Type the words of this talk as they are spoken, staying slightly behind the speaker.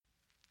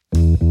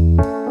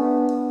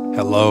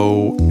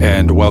Hello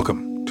and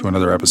welcome to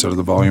another episode of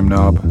The Volume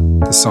Knob,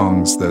 the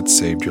songs that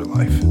saved your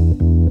life.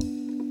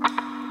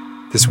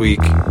 This week,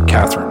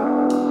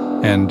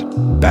 Catherine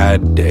and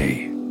Bad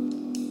Day.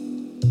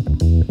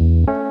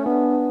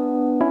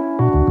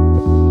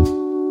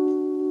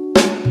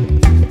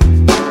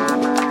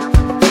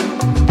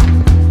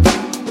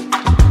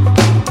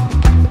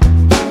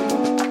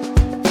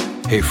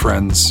 Hey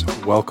friends,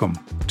 welcome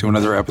to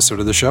another episode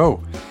of the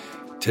show.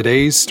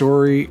 Today's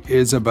story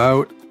is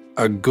about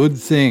a good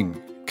thing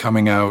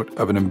coming out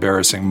of an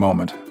embarrassing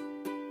moment.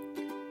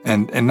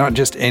 And not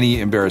just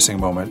any embarrassing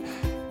moment.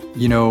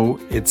 You know,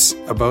 it's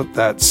about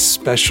that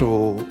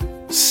special,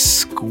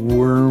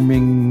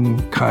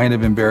 squirming kind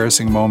of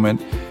embarrassing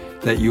moment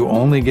that you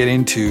only get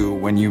into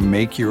when you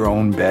make your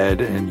own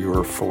bed and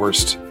you're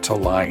forced to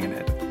lie in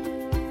it.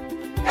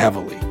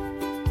 Heavily.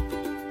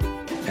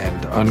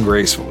 And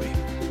ungracefully.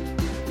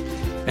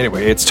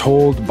 Anyway, it's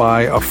told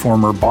by a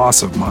former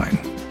boss of mine.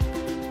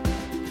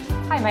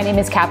 Hi, my name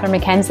is Catherine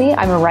McKenzie.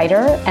 I'm a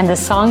writer, and the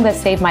song that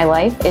saved my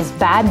life is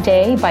Bad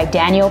Day by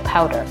Daniel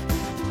Powter.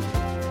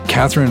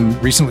 Catherine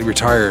recently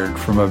retired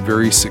from a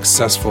very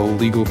successful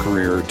legal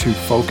career to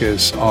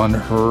focus on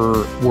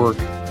her work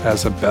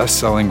as a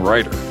best-selling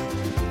writer.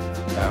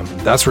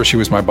 That's where she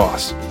was my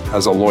boss,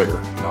 as a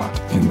lawyer,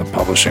 not in the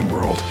publishing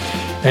world.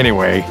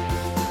 Anyway,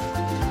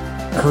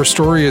 her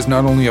story is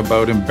not only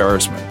about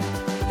embarrassment.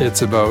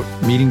 It's about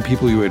meeting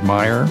people you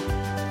admire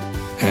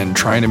and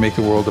trying to make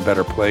the world a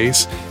better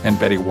place. And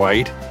Betty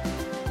White.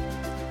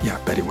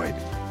 Yeah, Betty White.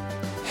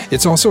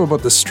 It's also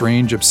about the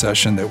strange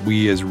obsession that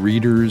we as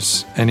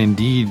readers and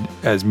indeed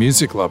as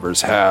music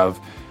lovers have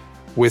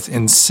with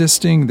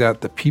insisting that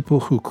the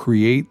people who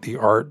create the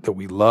art that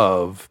we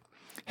love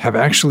have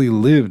actually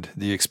lived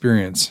the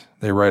experience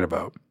they write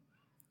about.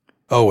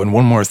 Oh, and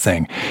one more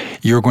thing.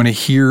 You're going to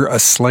hear a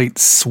slight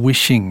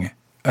swishing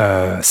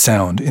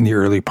sound in the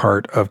early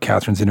part of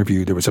Catherine's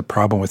interview. There was a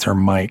problem with her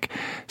mic,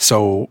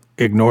 so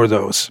ignore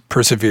those,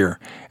 persevere,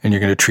 and you're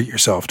going to treat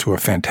yourself to a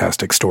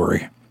fantastic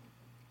story.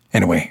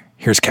 Anyway,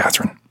 here's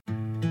Catherine.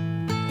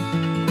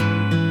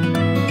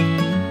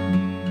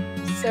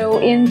 So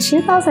in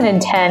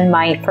 2010,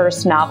 my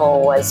first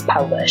novel was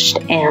published,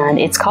 and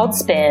it's called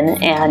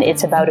Spin, and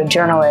it's about a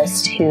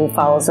journalist who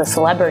follows a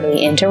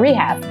celebrity into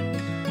rehab.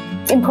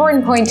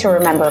 Important point to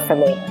remember for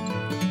later.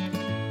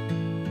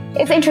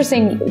 It's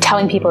interesting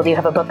telling people that you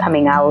have a book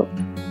coming out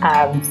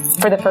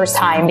for the first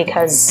time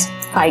because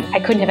I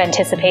couldn't have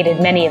anticipated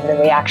many of the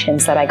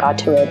reactions that I got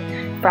to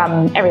it,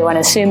 from everyone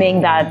assuming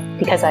that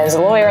because I was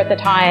a lawyer at the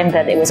time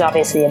that it was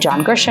obviously a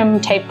John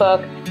Grisham type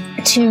book,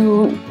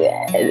 to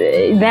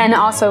then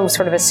also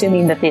sort of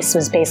assuming that this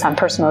was based on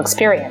personal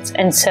experience.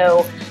 And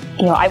so,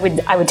 you know, I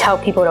would tell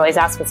people to always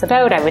ask what's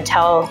about. I would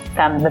tell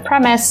them the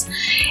premise,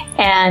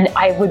 and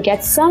I would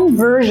get some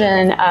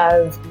version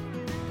of,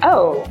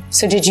 oh,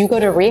 so did you go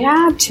to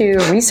rehab to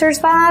research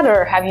that?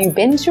 Or have you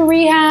been to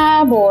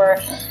rehab? Or,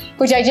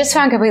 which I just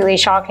found completely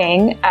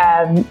shocking.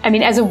 I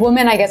mean, as a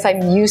woman, I guess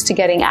I'm used to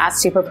getting asked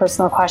super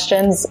personal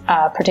questions,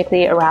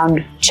 particularly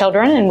around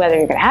children and whether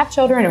you're going to have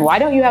children and why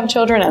don't you have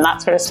children and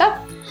that sort of stuff.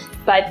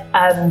 But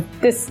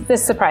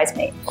this surprised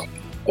me.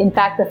 In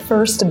fact, the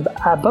first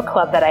book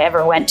club that I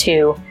ever went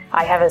to,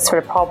 I have a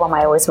sort of problem.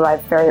 I always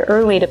arrive very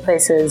early to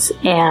places,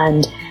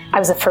 and I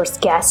was the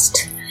first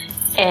guest.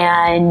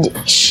 And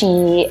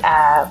she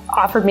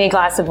offered me a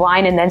glass of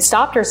wine and then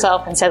stopped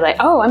herself and said, like,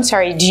 oh, I'm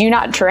sorry, do you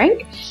not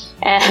drink?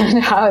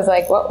 And I was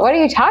like, what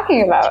are you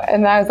talking about?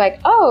 And I was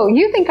like, oh,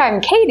 you think I'm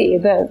Katie,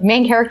 the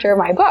main character of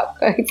my book.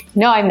 Like,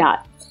 no, I'm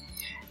not.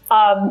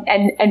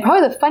 And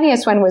probably the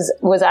funniest one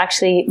was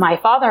actually my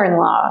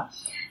father-in-law,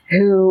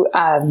 who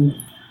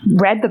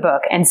read the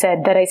book and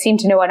said that I seemed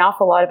to know an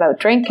awful lot about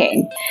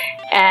drinking.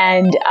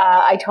 And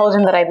I told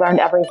him that I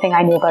learned everything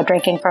I knew about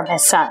drinking from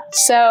his son.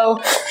 So,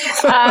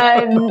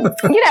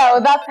 you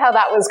know, that's how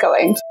that was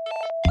going.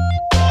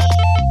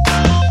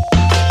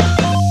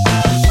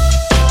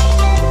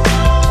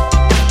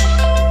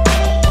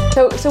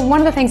 So one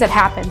of the things that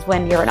happens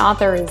when you're an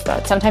author is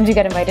that sometimes you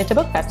get invited to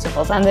book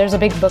festivals. And there's a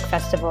big book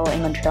festival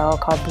in Montreal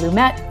called Blue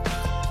Met.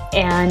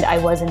 And I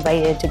was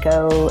invited to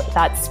go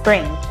that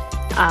spring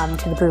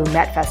to the Blue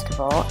Met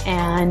Festival.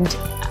 And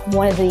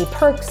one of the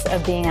perks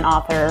of being an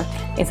author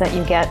is that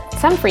you get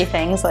some free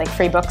things, like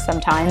free books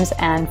sometimes,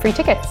 and free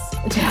tickets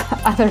to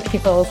other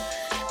people's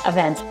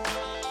events.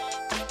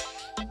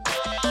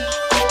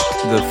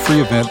 The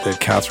free event that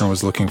Catherine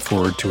was looking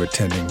forward to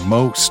attending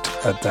most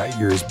at that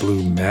year's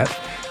Blue Met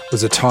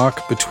was a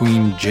talk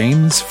between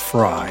James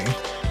Fry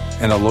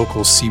and a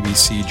local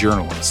CBC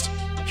journalist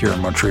here in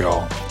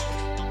Montreal.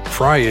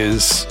 Fry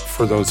is,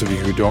 for those of you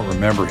who don't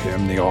remember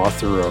him, the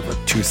author of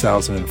a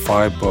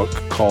 2005 book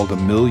called A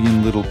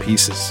Million Little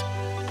Pieces,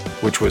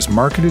 which was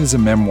marketed as a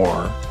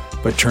memoir,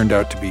 but turned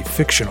out to be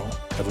fictional,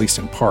 at least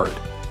in part.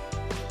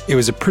 It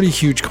was a pretty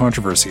huge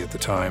controversy at the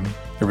time.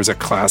 There was a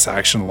class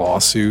action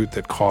lawsuit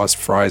that cost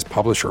Fry's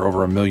publisher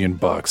over $1 million.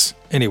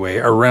 Anyway,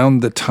 around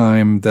the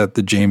time that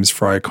the James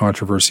Fry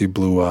controversy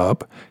blew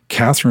up,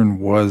 Catherine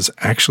was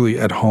actually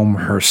at home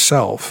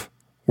herself,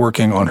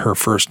 working on her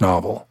first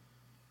novel.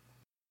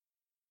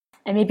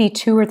 And maybe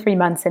 2 or 3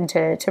 months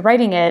into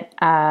writing it,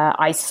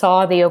 I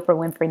saw the Oprah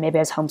Winfrey, maybe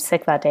I was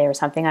homesick that day or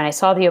something, and I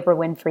saw the Oprah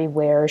Winfrey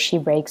where she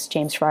rakes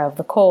James Frey over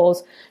the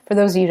coals. For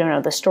those of you who don't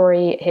know the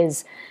story,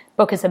 his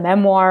book is a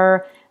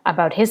memoir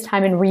about his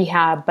time in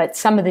rehab, but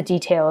some of the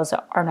details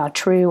are not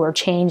true or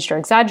changed or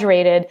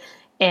exaggerated.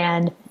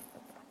 And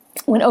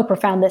when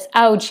Oprah found this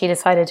out, she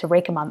decided to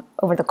rake him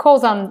over the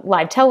coals on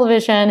live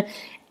television,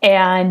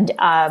 and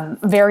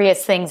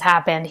various things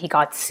happened. He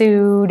got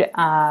sued.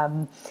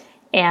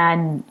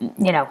 And,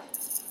 you know,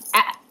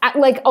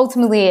 like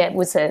ultimately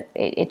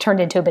it turned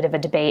into a bit of a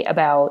debate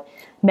about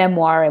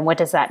memoir and what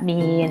does that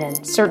mean.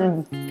 And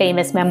certain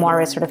famous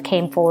memoirists sort of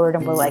came forward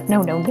and were like,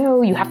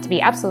 no, you have to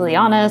be absolutely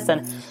honest.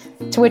 And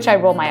to which I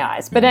rolled my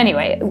eyes. But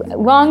anyway,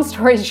 long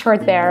story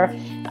short there,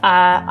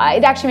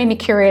 it actually made me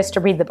curious to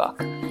read the book.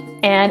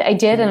 And I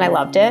did, and I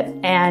loved it.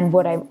 And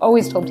what I've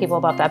always told people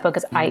about that book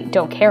is I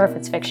don't care if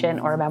it's fiction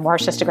or a memoir,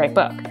 it's just a great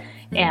book.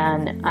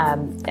 And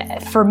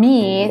for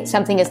me,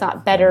 something is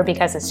not better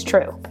because it's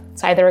true.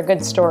 It's either a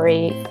good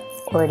story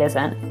or it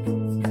isn't.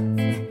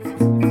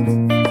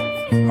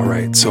 All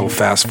right, so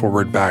fast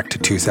forward back to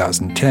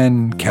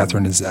 2010,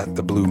 Catherine is at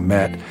the Blue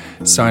Met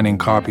signing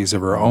copies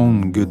of her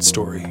own good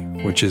story,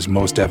 which is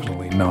most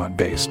definitely not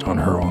based on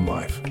her own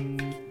life.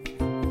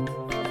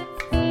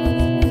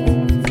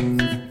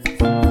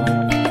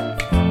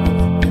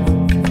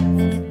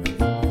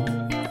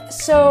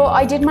 So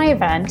I did my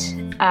event.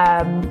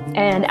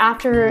 And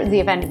after the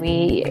event,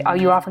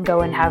 you often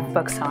go and have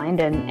books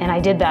signed, and I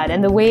did that.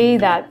 And the way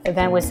that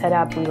event was set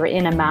up, we were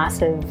in a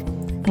massive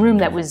room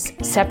that was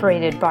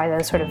separated by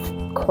those sort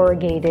of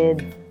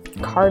corrugated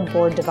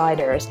cardboard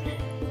dividers.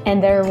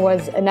 And there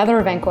was another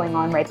event going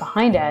on right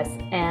behind us,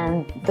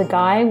 and the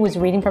guy was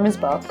reading from his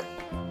book,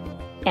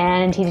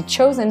 and he'd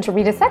chosen to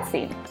read a sex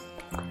scene.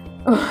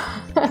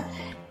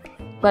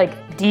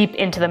 Like deep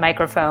into the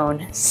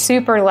microphone,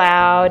 super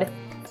loud,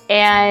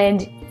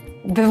 and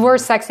the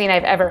worst sex scene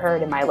I've ever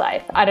heard in my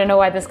life. I don't know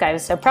why this guy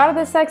was so proud of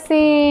this sex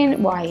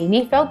scene, why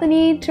he felt the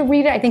need to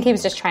read it. I think he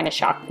was just trying to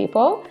shock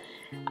people.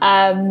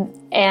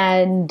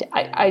 And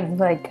I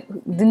like,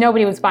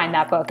 nobody was buying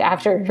that book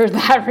after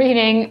that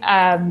reading.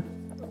 And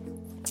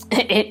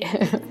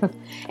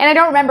I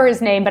don't remember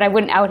his name, but I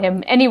wouldn't out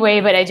him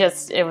anyway, but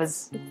it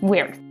was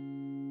weird.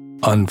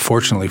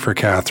 Unfortunately for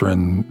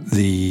Catherine,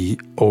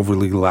 the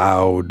overly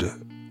loud,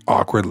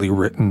 awkwardly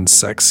written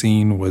sex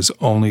scene was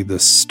only the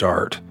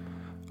start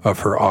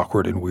of her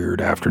awkward and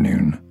weird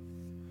afternoon.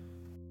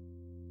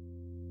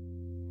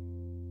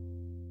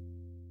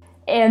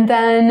 And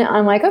then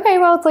I'm like, okay,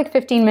 well, it's like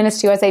 15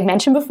 minutes to, as I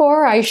mentioned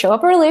before, I show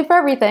up early for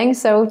everything,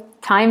 so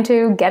time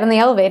to get in the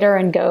elevator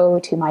and go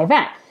to my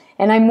event.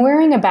 And I'm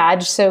wearing a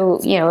badge, so,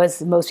 you know,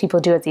 as most people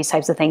do at these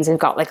types of things, they've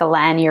got like a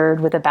lanyard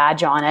with a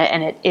badge on it,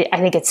 and I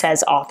think it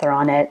says author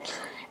on it.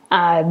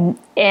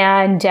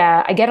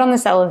 I get on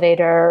this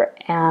elevator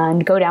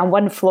and go down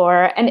one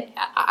floor. And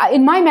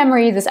in my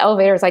memory, this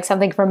elevator is like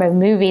something from a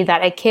movie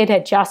that a kid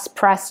had just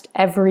pressed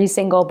every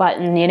single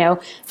button, you know,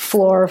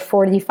 floor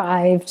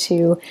 45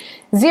 to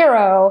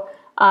 0.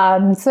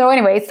 So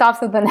anyway, it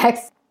stops at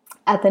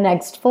the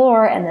next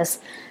floor, and this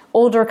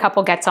older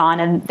couple gets on,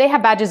 and they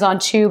have badges on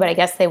too, but I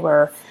guess they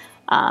were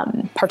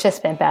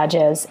participant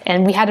badges.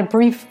 And we had a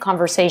brief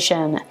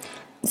conversation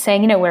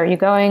saying, you know, where are you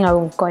going?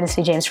 Oh, going to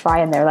see James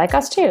Frey. And they're like,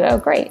 us too. Oh,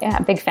 great. Yeah,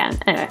 big fan.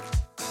 Anyway.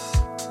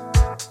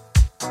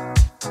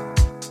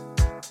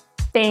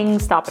 Bing,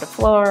 stop at a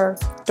floor,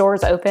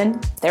 doors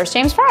open. There's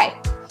James Frey.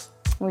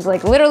 We've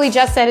like literally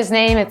just said his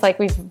name. It's like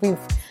we've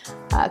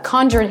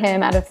conjured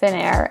him out of thin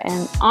air,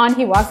 and on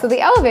he walks to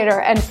the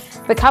elevator. And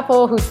the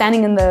couple who's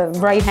standing in the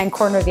right-hand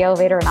corner of the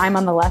elevator and I'm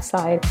on the left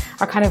side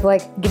are kind of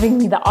like giving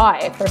me the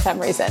eye for some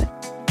reason.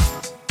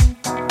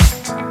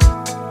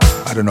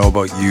 I don't know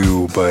about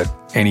you, but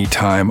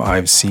anytime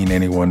I've seen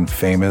anyone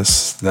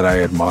famous that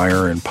I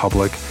admire in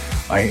public,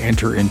 I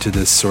enter into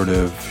this sort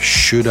of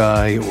should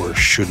I or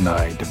shouldn't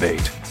I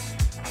debate.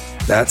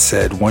 That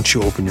said, once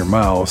you open your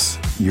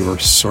mouth, you're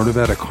sort of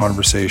at a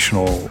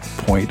conversational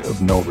point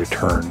of no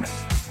return.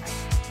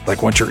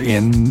 Like once you're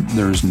in,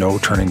 there's no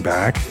turning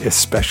back,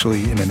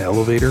 especially in an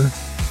elevator.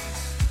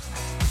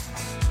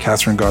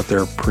 Catherine got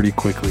there pretty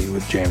quickly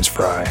with James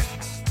Frey.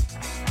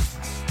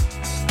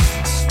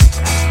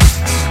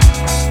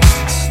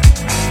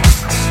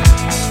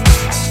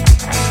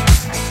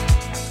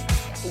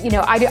 You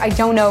know, I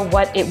don't know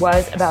what it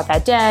was about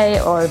that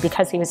day, or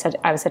because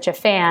I was such a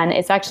fan.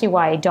 It's actually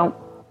why I don't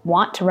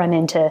want to run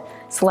into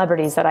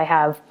celebrities that I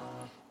have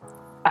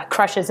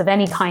crushes of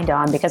any kind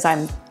on, because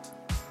I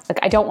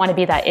don't want to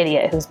be that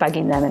idiot who's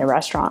bugging them in a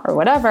restaurant or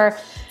whatever.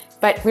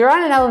 But we were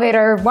on an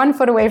elevator 1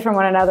 foot away from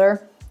one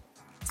another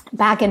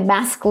back in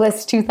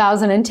Maskless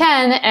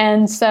 2010.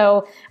 And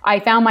so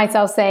I found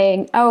myself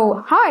saying,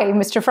 oh, hi,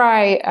 Mr.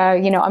 Frey,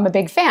 I'm a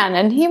big fan.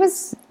 And he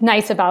was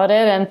nice about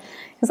it. And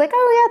he was like,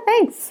 oh, yeah,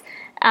 thanks.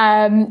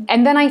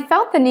 And then I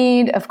felt the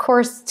need, of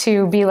course,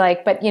 to be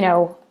like, but, you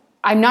know,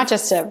 I'm not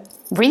just a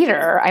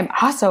reader, I'm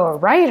also a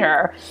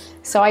writer.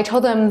 So I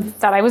told him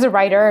that I was a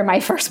writer and my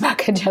first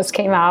book had just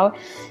came out.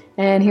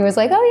 And he was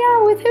like, oh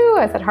yeah, with who?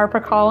 I said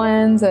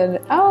HarperCollins, and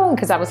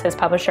because that was his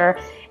publisher.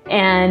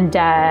 And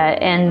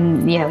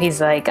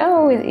he's like,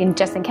 oh,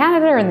 just in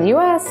Canada or in the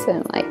US?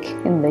 And like,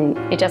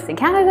 just in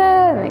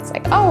Canada? And he's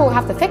like, oh, we'll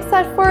have to fix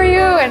that for you.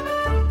 And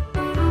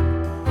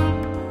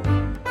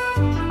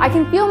I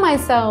can feel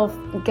myself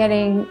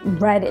getting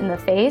red in the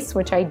face,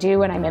 which I do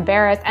when I'm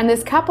embarrassed. And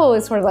this couple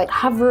is sort of like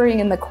hovering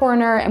in the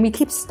corner, and we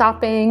keep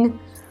stopping,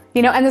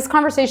 and this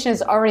conversation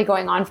is already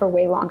going on for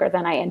way longer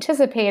than I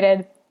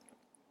anticipated.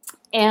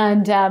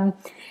 And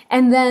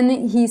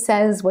then he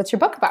says, what's your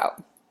book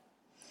about?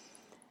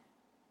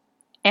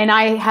 And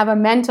I have a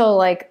mental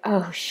like,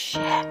 oh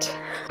shit.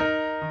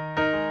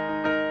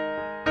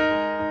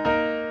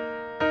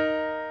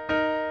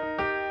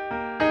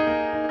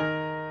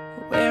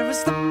 Where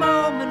is the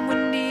moment we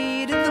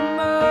needed the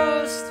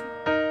most?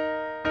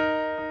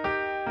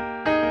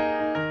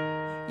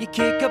 You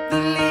kick up the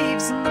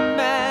leaves and the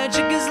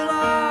magic is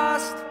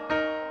lost.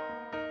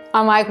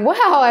 I'm like,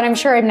 wow, and I'm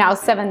sure I'm now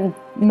 7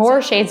 more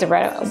shades of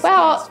red.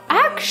 Well,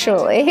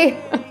 actually,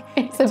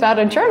 it's about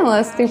a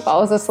journalist who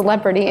follows a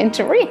celebrity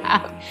into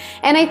rehab.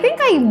 And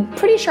I'm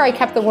pretty sure I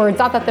kept the words,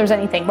 not that there's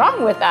anything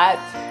wrong with that,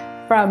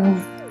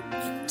 from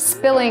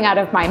spilling out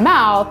of my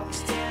mouth.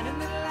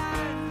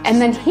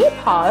 And then he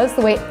paused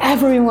the way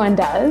everyone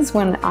does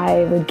when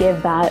I would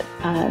give that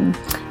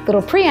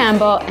little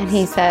preamble, and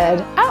he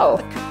said, oh,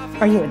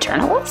 are you a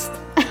journalist?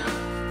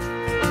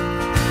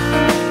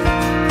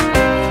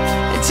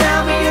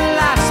 Tell me your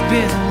life's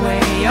been way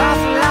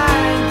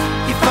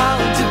offline. You fall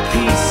into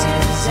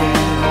pieces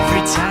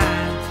every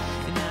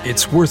time.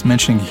 It's worth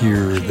mentioning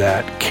here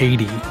that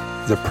Katie,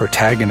 the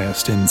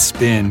protagonist in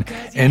Spin,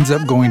 ends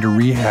up going to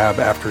rehab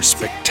after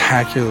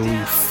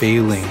spectacularly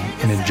failing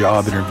in a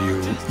job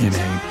interview in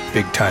a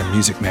big-time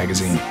music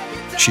magazine.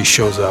 She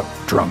shows up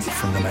drunk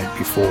from the night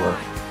before.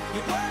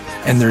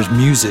 And there's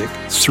music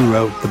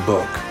throughout the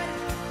book.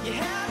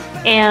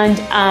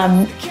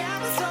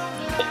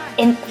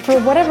 And for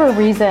whatever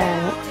reason,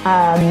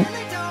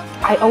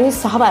 I always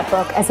saw that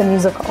book as a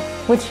musical,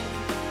 which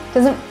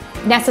doesn't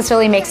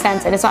necessarily make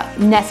sense, and it's not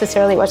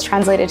necessarily what's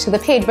translated to the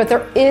page, but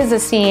there is a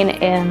scene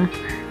in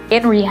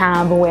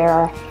rehab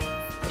where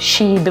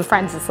she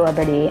befriends a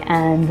celebrity,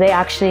 and they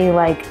actually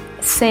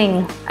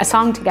sing a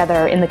song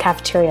together in the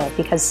cafeteria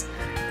because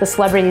the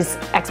celebrity's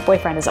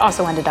ex-boyfriend has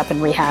also ended up in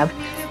rehab,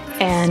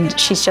 and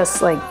she's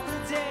just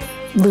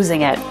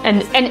losing it.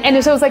 And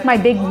so it was my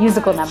big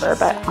musical number,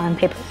 but on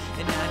paper.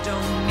 And I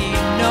don't need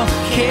no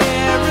care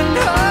and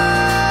you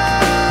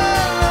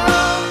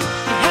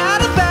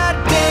had a bad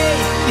day,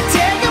 you're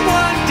taking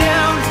one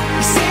down,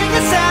 you sing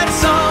a sad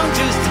song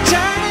just to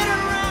turn it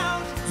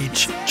around.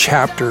 Each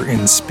chapter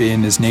in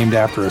Spin is named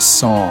after a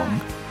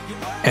song,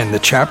 and the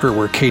chapter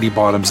where Katie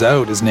bottoms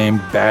out is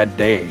named Bad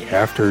Day,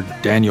 after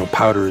Daniel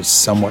Powter's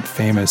somewhat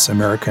famous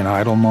American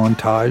Idol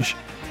montage.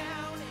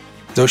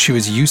 Though she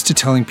was used to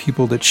telling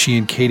people that she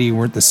and Katie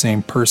weren't the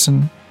same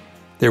person,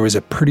 there was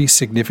a pretty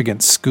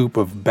significant scoop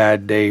of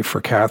bad day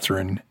for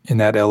Catherine in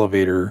that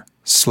elevator,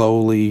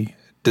 slowly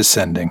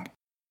descending.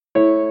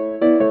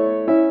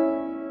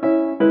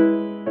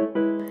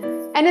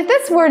 And if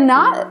this were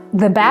not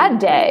the bad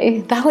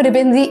day, that would have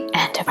been the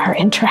end of our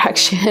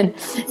interaction.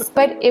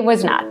 But it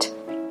was not.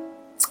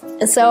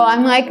 So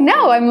I'm like,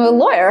 no, I'm a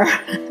lawyer.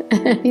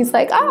 And he's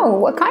like, oh,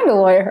 what kind of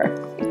lawyer?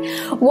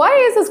 Why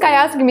is this guy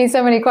asking me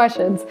so many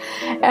questions?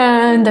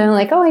 And I'm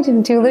like, oh, I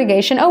didn't do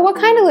litigation. Oh, what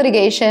kind of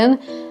litigation?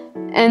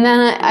 And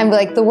then I'm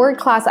like, the word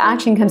class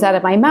action comes out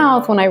of my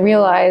mouth when I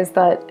realize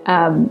that,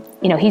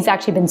 he's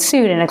actually been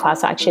sued in a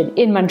class action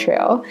in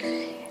Montreal,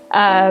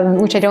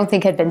 which I don't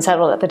think had been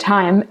settled at the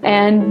time.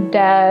 And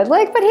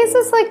but he's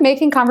just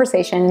making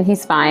conversation, and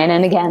he's fine.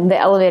 And again, the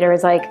elevator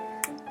is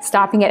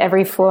stopping at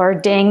every floor.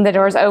 Ding, the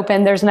door's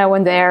open. There's no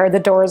one there. The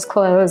door's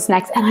closed.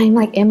 Next. And I'm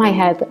in my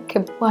head,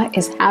 what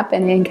is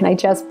happening? Can I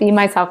just be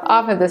myself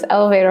off of this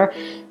elevator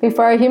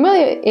before I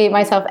humiliate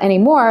myself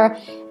anymore?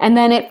 And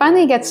then it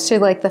finally gets to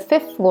the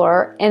 5th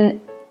floor.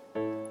 And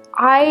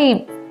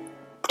I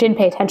didn't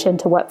pay attention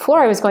to what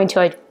floor I was going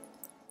to.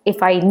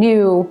 If I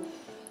knew,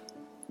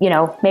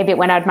 maybe it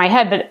went out of my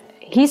head, but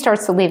he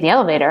starts to leave the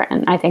elevator.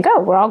 And I think, oh,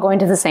 we're all going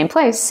to the same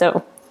place.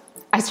 So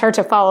I start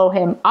to follow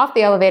him off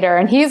the elevator,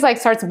 and he's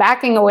starts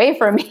backing away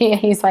from me.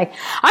 And he's like,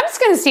 I'm just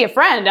going to see a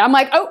friend. I'm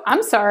like, oh,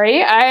 I'm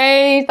sorry.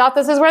 I thought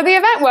this is where the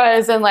event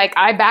was. And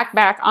I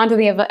back onto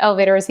the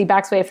elevator as he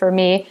backs away from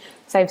me.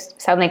 So I've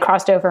suddenly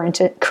crossed over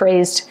into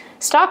crazed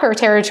stalker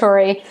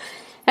territory,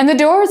 and the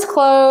doors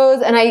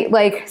close, and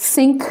I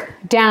sink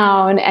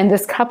down, and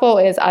this couple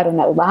is, I don't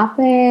know,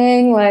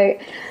 laughing.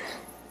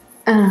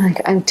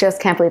 I just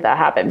can't believe that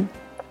happened.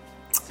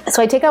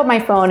 So I take out my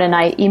phone and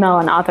I email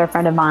an author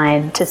friend of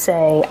mine to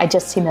say, I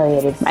just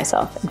humiliated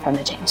myself in front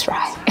of James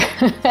Fry.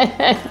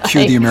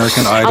 Cue the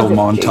American Idol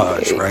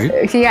montage,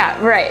 right?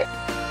 Yeah, right.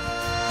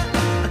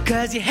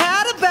 Cause you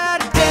had a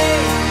bad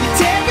day, you're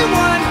taking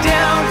one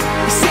down,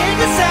 you sing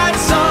a sad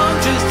song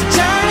just to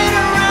turn it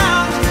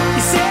around.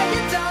 You say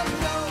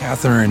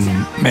Catherine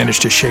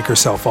managed to shake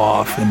herself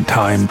off in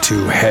time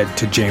to head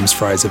to James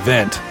Frye's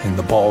event in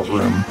the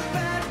ballroom.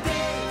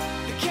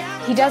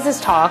 He does his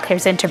talk,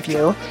 his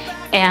interview,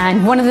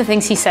 and one of the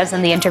things he says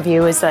in the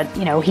interview is that,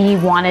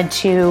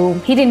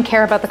 he didn't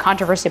care about the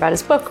controversy about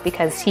his book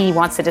because he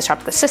wants to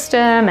disrupt the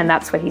system, and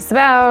that's what he's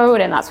about,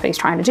 and that's what he's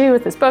trying to do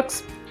with his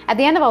books. At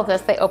the end of all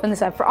this, they opened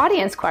this up for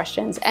audience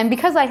questions, and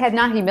because I had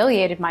not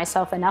humiliated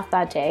myself enough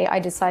that day, I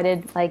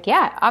decided,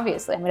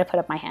 obviously, I'm going to put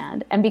up my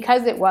hand. And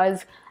because it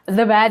was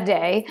the bad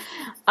day,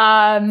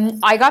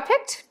 I got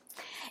picked.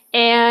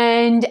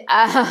 And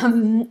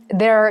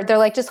they're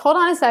like, just hold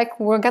on a sec,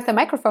 we'll get the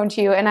microphone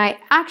to you. And I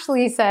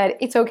actually said,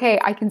 it's okay,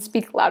 I can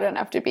speak loud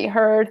enough to be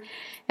heard.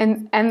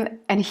 And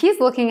he's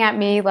looking at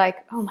me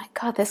like, oh my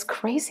God, this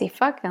crazy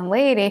fucking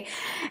lady.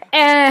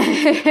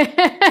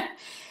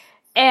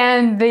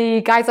 And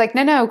the guy's like,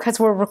 no, because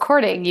we're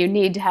recording, you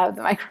need to have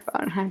the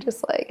microphone. And I'm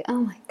just like, oh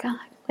my God,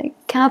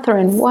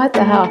 Catherine, what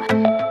the hell?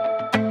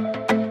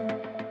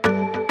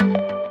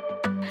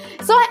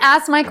 So I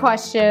asked my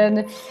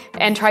question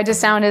and tried to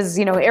sound as,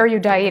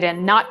 erudite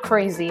and not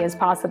crazy as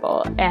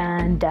possible.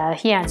 And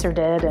he answered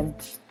it.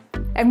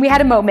 And we had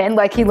a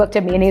moment, he looked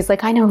at me and he's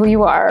like, I know who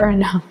you are.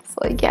 And I was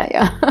like,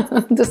 yeah,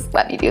 just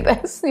let me do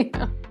this.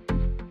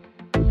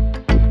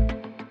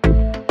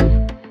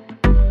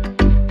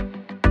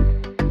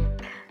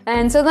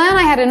 And so then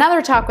I had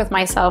another talk with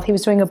myself. He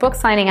was doing a book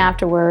signing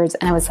afterwards,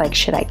 and I was like,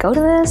 should I go to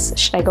this?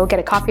 Should I go get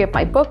a copy of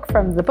my book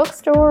from the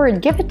bookstore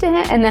and give it to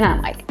him? And then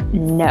I'm like,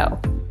 no,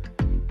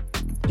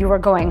 you are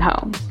going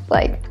home.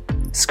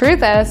 Screw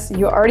this.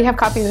 You already have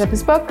copies of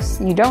his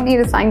books. You don't need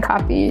a signed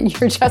copy.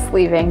 You're just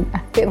leaving.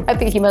 Let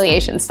the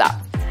humiliation stop.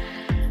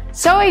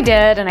 So I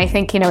did, and I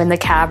think, in the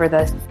cab or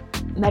the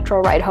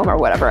metro ride home or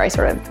whatever, I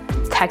sort of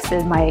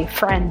texted my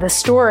friend the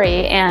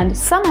story, and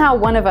somehow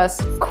one of us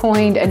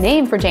coined a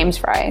name for James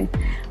Frye.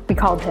 We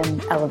called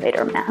him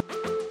Elevator Man.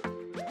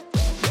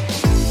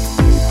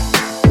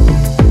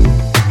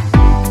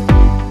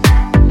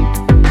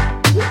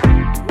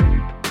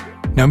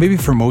 Now, maybe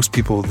for most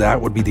people,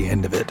 that would be the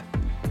end of it.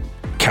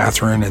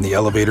 Catherine and the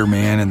Elevator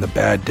Man and the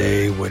bad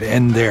day would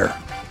end there.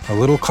 A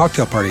little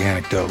cocktail party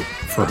anecdote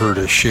for her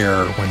to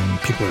share when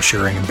people are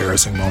sharing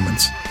embarrassing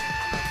moments.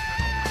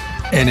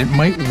 And it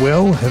might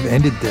well have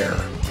ended there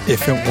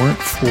if it weren't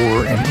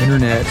for an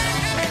internet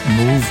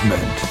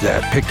movement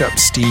that picked up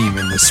steam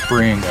in the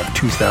spring of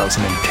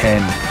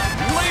 2010.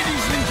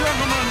 Ladies and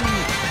gentlemen,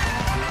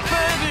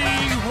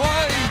 Betty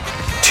White.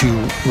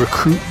 To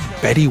recruit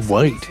Betty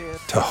White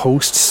to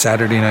host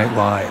Saturday Night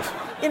Live.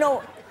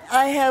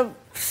 I have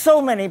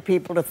so many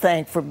people to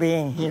thank for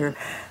being here,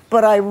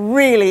 but I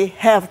really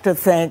have to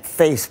thank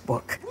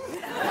Facebook.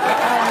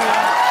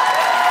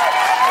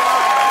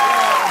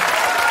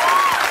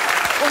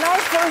 When I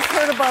first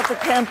heard about the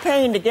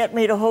campaign to get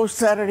me to host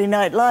Saturday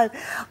Night Live,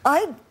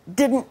 I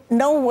didn't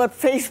know what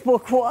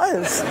Facebook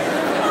was.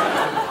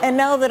 And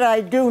now that I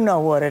do know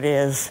what it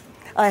is,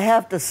 I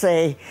have to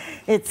say,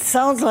 it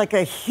sounds like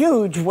a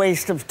huge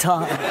waste of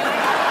time.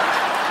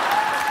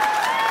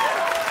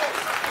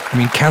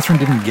 Catherine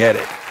didn't get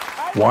it.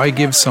 Why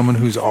give someone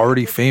who's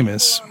already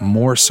famous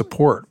more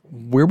support?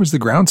 Where was the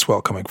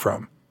groundswell coming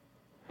from?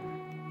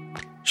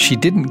 She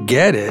didn't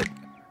get it,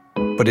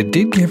 but it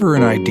did give her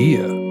an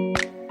idea.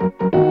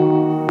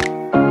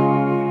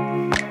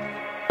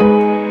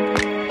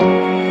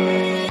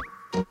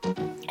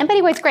 And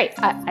Betty White's great.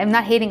 I'm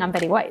not hating on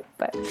Betty White,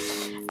 but...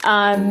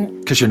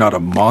 Because you're not a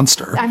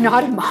monster. I'm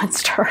not a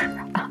monster.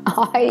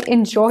 I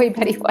enjoy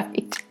Betty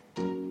White.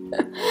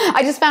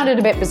 I just found it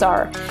a bit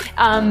bizarre.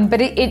 But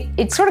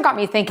it sort of got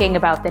me thinking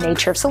about the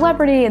nature of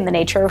celebrity and the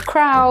nature of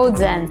crowds.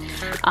 And,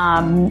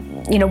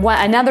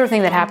 another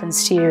thing that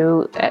happens to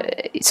you.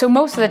 So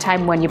most of the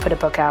time when you put a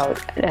book out,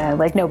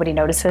 nobody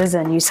notices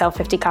and you sell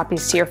 50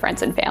 copies to your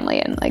friends and family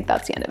and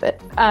that's the end of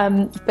it.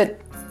 But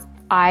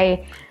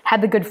I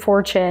had the good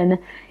fortune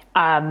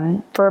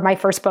for my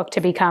first book to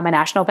become a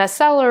national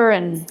bestseller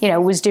and,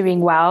 was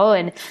doing well.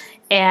 And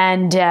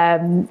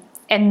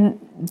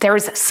there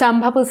was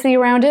some publicity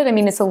around it.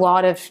 It's a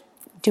lot of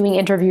doing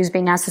interviews,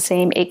 being asked the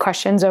same 8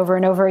 questions over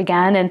and over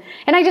again. And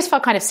I just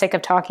felt kind of sick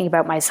of talking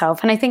about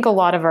myself. And I think a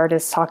lot of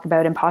artists talk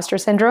about imposter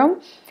syndrome.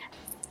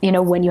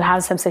 When you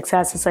have some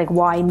success, it's like,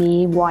 why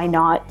me? Why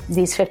not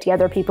these 50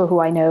 other people who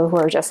I know who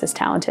are just as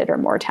talented or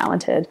more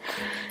talented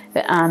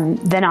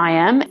than I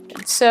am?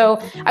 So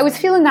I was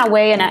feeling that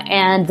way,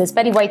 and this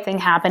Betty White thing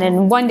happened.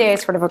 And one day it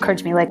sort of occurred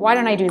to me, why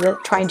don't I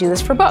try and do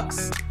this for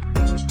books?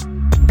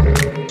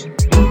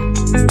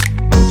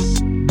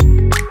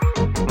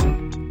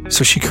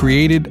 So she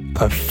created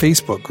a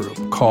Facebook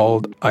group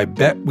called I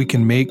Bet We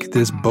Can Make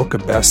This Book a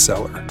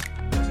Bestseller.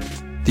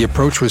 The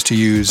approach was to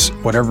use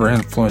whatever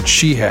influence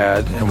she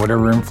had and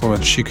whatever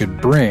influence she could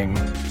bring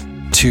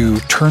to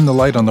turn the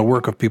light on the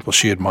work of people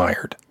she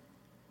admired.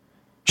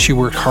 She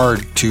worked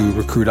hard to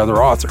recruit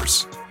other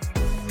authors,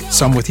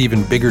 some with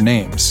even bigger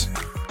names,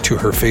 to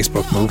her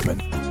Facebook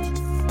movement.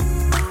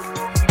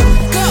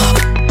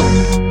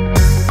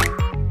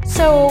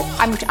 So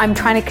I'm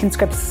trying to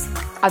conscript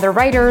other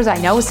writers. I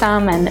know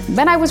some, and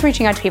then I was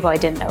reaching out to people I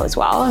didn't know as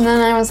well. And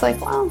then I was like,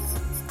 well,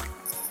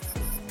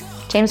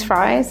 James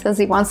Fry says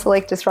he wants to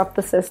like disrupt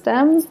the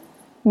system.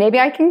 Maybe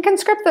I can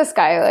conscript this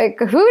guy.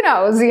 Like, who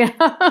knows? You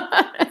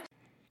know?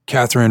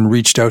 Catherine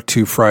reached out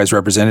to Fry's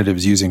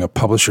representatives using a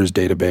publisher's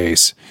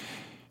database.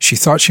 She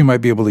thought she might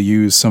be able to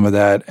use some of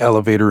that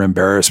elevator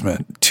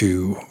embarrassment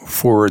to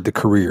forward the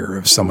career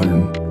of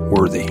someone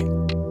worthy.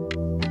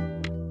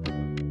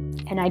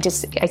 And I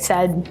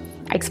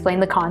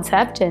explained the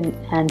concept and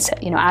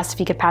asked if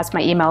he could pass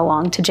my email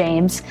along to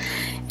James.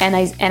 And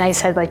I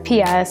said, like,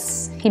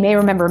 P.S., he may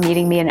remember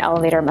meeting me in an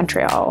elevator in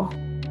Montreal.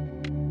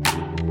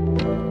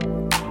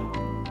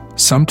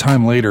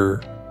 Sometime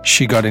later,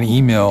 she got an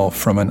email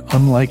from an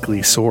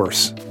unlikely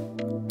source.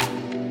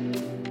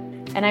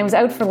 And I was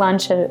out for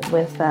lunch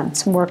with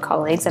some work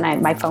colleagues,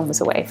 and my phone was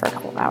away for a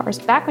couple of hours.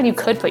 Back when you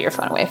could put your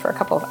phone away for a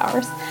couple of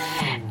hours.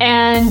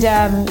 And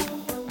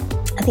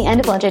at the end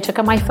of lunch, I took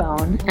out my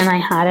phone, and I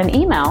had an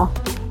email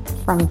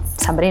from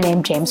somebody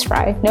named James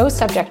Fry. No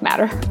subject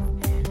matter.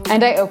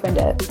 And I opened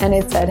it, and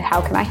it said,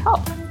 "How can I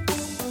help?"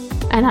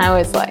 And I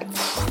was like,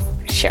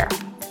 sure.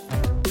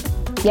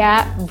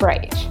 Yeah,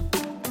 right.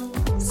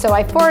 So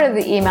I forwarded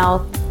the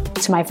email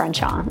to my friend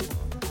Sean.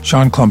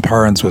 Sean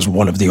Klumparens was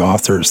one of the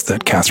authors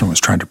that Catherine was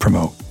trying to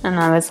promote. And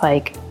I was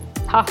like,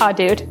 haha,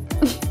 dude.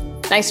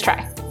 Nice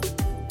try.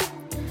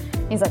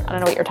 He's like, I don't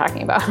know what you're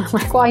talking about. I'm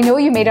like, well, I know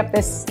you made up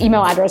this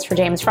email address for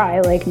James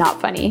Fry, like,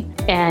 not funny.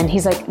 And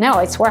he's like, no,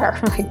 I swear.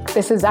 Like,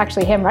 this is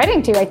actually him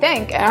writing to you, I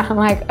think. And I'm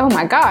like, oh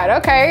my God,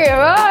 okay,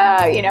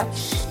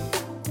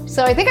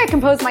 So I think I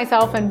composed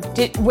myself and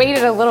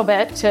waited a little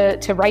bit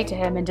to write to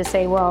him and to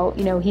say, well,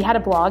 he had a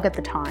blog at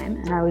the time.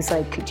 And I was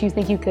like, do you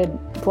think you could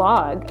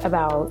blog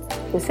about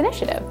this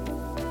initiative?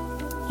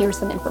 Here's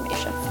some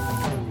information.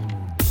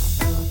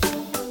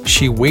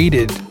 She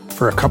waited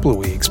for a couple of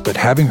weeks, but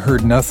having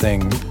heard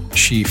nothing,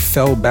 she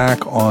fell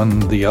back on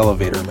the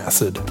elevator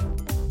method.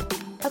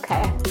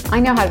 Okay, I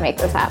know how to make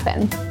this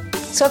happen.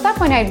 So at that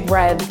point, I'd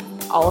read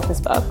all of his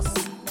books,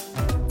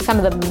 some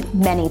of them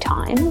many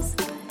times.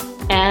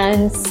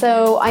 And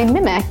so I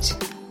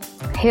mimicked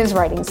his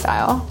writing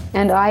style,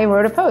 and I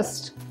wrote a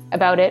post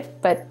about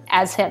it, but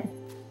as him.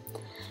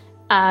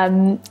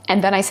 And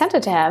then I sent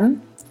it to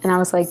him, and I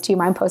was like, do you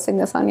mind posting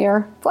this on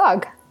your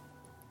blog?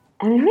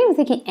 And I don't even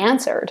think he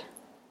answered,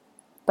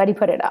 but he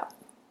put it up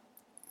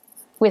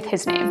with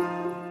his name.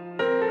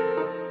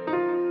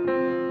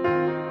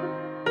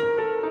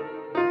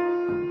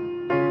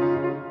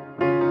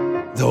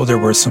 Though there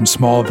were some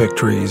small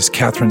victories,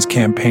 Catherine's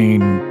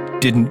campaign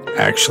didn't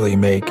actually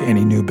make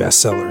any new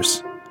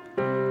bestsellers.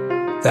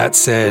 That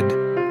said,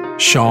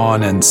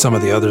 Sean and some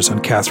of the others on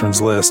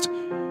Catherine's list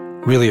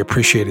really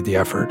appreciated the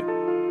effort.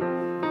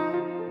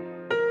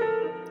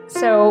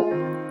 So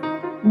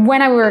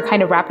when we were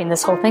kind of wrapping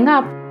this whole thing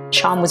up,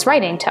 Sean was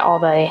writing to all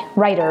the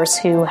writers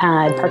who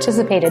had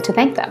participated to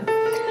thank them.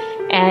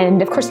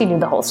 And of course he knew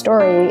the whole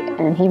story,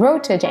 and he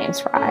wrote to James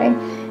Fry,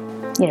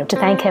 to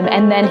thank him.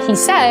 And then he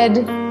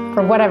said,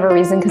 for whatever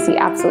reason, because he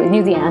absolutely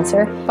knew the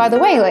answer, by the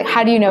way, like,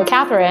 how do you know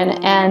Catherine?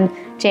 And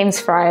James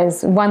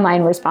Fry's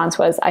one-line response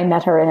was, I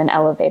met her in an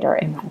elevator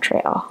in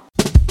Montreal.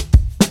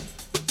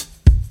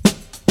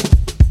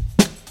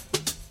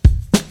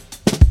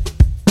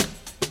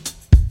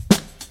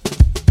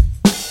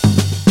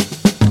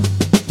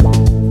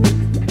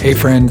 Hey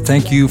friend,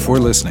 thank you for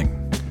listening.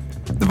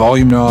 The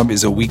Volume Knob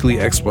is a weekly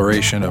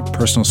exploration of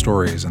personal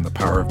stories and the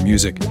power of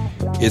music.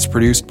 It's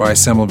produced by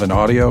Semlevin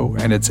Audio,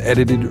 and it's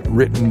edited,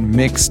 written,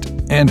 mixed,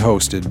 and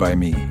hosted by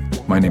me.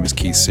 My name is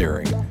Keith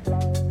Searing.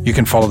 You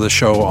can follow the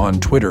show on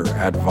Twitter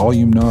at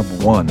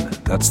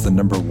VolumeKnob1, that's the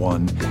number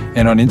 1,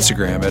 and on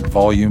Instagram at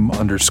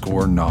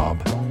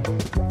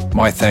volume_knob.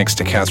 My thanks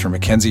to Catherine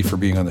McKenzie for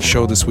being on the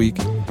show this week.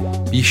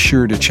 Be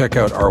sure to check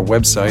out our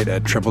website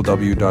at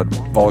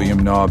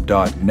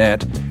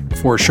www.volumeknob.net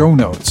for show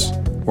notes,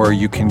 where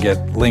you can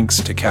get links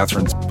to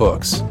Catherine's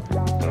books.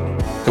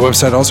 The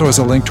website also has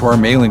a link to our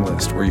mailing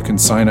list, where you can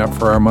sign up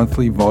for our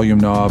monthly Volume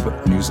Knob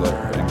newsletter.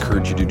 I'd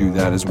encourage you to do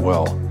that as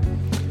well.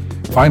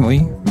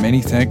 Finally,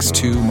 many thanks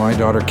to my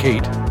daughter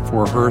Kate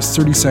for her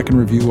 30-second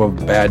review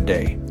of Bad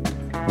Day,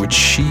 which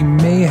she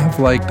may have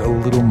liked a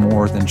little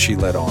more than she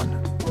let on.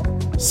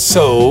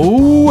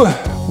 So,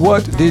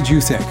 what did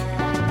you think?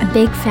 A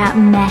big fat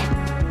meh.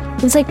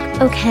 It was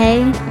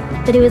okay,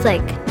 but it was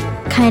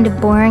kind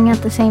of boring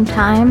at the same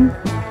time.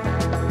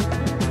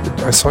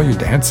 I saw you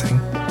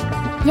dancing.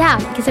 Yeah,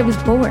 because I was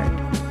bored.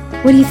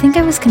 What do you think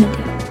I was gonna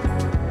do?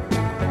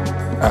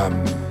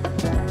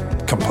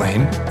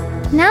 Complain?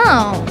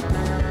 No.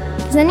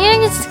 Because then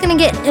you're just gonna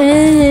get...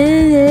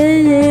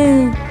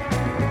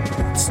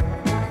 It's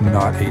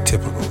not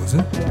atypical, is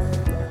it?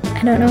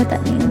 I don't know what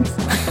that means.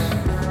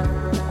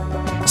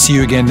 See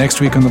you again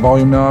next week on the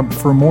Volume Knob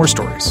for more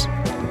stories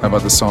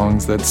about the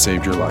songs that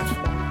saved your life.